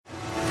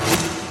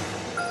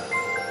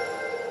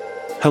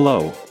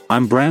Hello,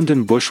 I'm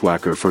Brandon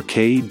Bushwhacker for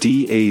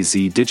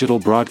KDAZ Digital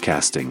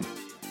Broadcasting.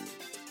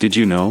 Did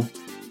you know?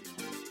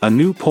 A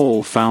new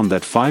poll found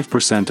that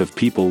 5% of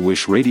people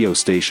wish radio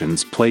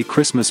stations play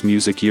Christmas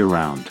music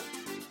year-round.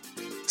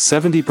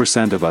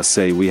 70% of us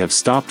say we have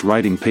stopped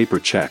writing paper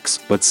checks,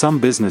 but some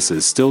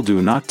businesses still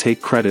do not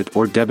take credit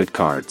or debit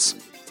cards.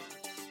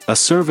 A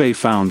survey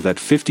found that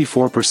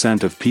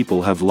 54% of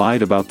people have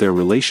lied about their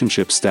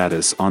relationship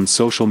status on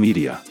social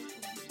media.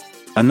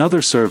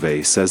 Another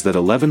survey says that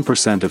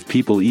 11% of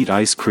people eat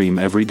ice cream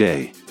every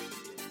day.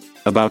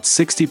 About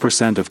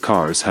 60% of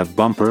cars have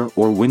bumper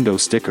or window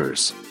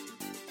stickers.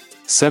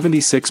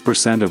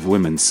 76% of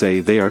women say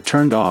they are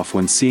turned off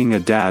when seeing a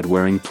dad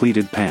wearing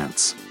pleated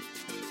pants.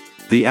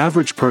 The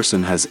average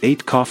person has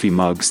 8 coffee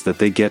mugs that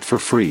they get for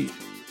free.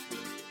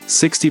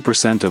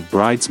 60% of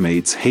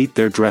bridesmaids hate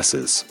their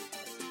dresses.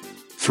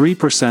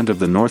 3% of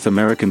the North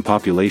American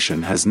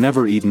population has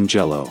never eaten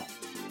Jell-O.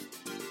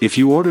 If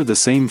you order the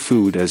same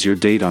food as your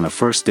date on a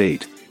first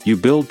date, you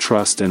build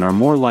trust and are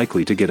more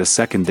likely to get a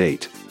second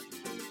date.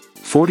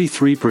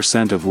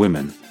 43% of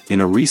women,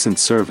 in a recent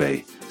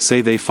survey,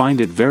 say they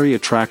find it very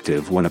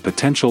attractive when a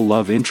potential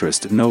love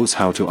interest knows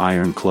how to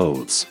iron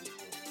clothes.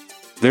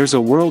 There's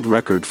a world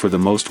record for the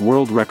most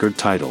world record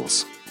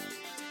titles.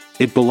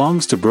 It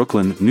belongs to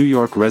Brooklyn, New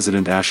York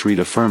resident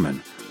Ashrita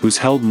Furman, who's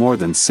held more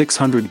than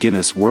 600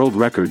 Guinness World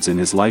Records in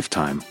his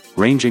lifetime,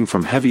 ranging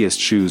from heaviest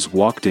shoes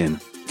walked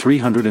in,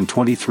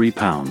 323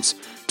 pounds,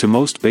 to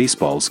most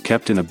baseballs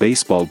kept in a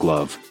baseball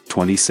glove,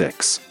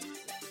 26.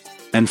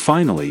 And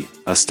finally,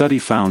 a study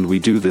found we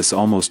do this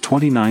almost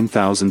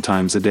 29,000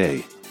 times a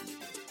day.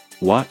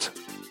 What?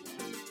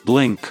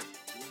 Blink.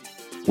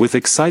 With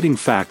exciting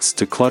facts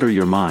to clutter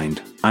your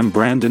mind, I'm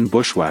Brandon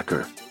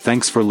Bushwhacker.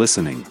 Thanks for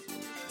listening.